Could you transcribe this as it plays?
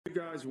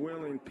guys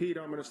willing, Pete,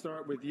 I'm going to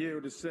start with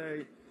you, to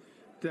say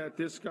that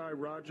this guy,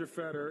 Roger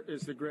Federer,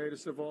 is the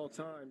greatest of all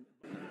time?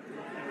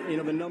 You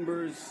know, the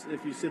numbers,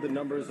 if you say the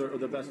numbers are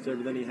the best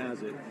ever, then he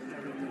has it.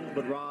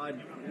 But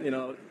Rod, you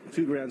know,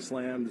 2 Grand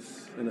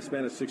Slams in a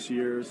span of 6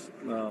 years.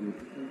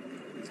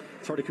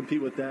 It's hard to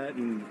compete with that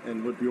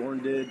and what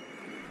Bjorn did.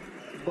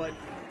 But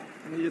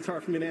it's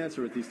hard for me to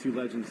answer with these 2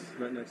 legends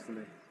right next to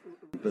me.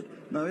 But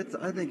no,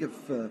 I think if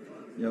you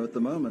know, at the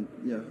moment,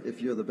 you know,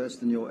 if you're the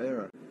best in your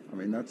era, I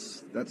mean,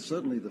 that's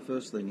certainly the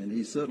first thing, and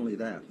he's certainly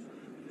that.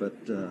 But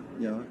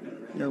you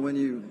know, when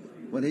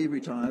he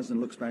retires and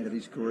looks back at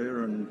his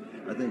career, and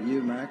I think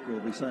you, Mac,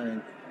 will be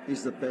saying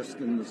he's the best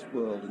in this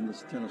world, in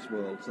this tennis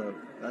world. So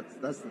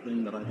that's the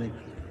thing that I think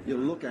you'll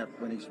look at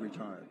when he's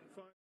retired.